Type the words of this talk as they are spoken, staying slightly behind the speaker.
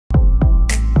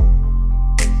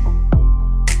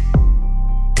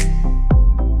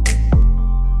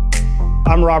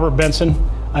I'm Robert Benson.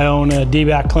 I own a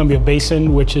DBAT Columbia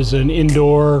Basin, which is an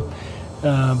indoor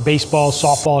baseball,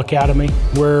 softball academy.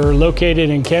 We're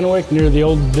located in Kennewick near the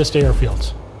old Vista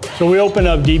Airfields. So we opened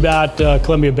up DBAT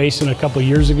Columbia Basin a couple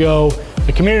years ago.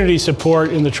 The community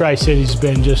support in the Tri-Cities has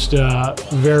been just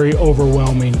very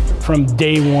overwhelming. From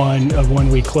day one of when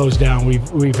we closed down,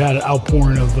 we've had an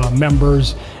outpouring of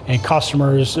members and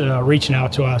customers reaching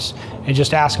out to us and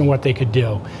just asking what they could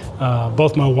do.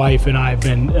 Both my wife and I have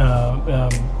been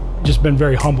just been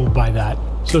very humbled by that.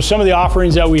 So some of the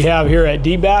offerings that we have here at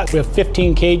DBAT, we have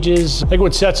 15 cages. I think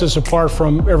what sets us apart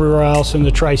from everywhere else in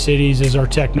the Tri-Cities is our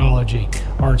technology.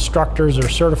 Our instructors are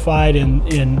certified in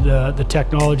the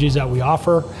technologies that we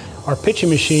offer. Our pitching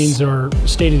machines are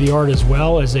state-of-the-art as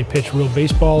well, as they pitch real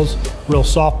baseballs, real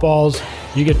softballs.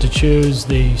 You get to choose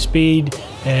the speed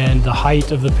and the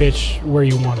height of the pitch where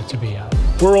you want it to be at.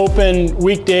 We're open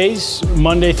weekdays,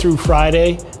 Monday through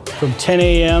Friday, from 10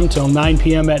 a.m. till 9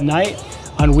 p.m. at night.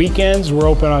 On weekends, we're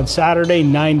open on Saturday,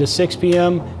 9 to 6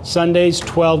 p.m., Sundays,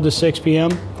 12 to 6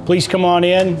 p.m. Please come on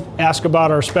in, ask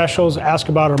about our specials, ask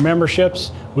about our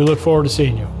memberships. We look forward to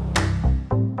seeing you.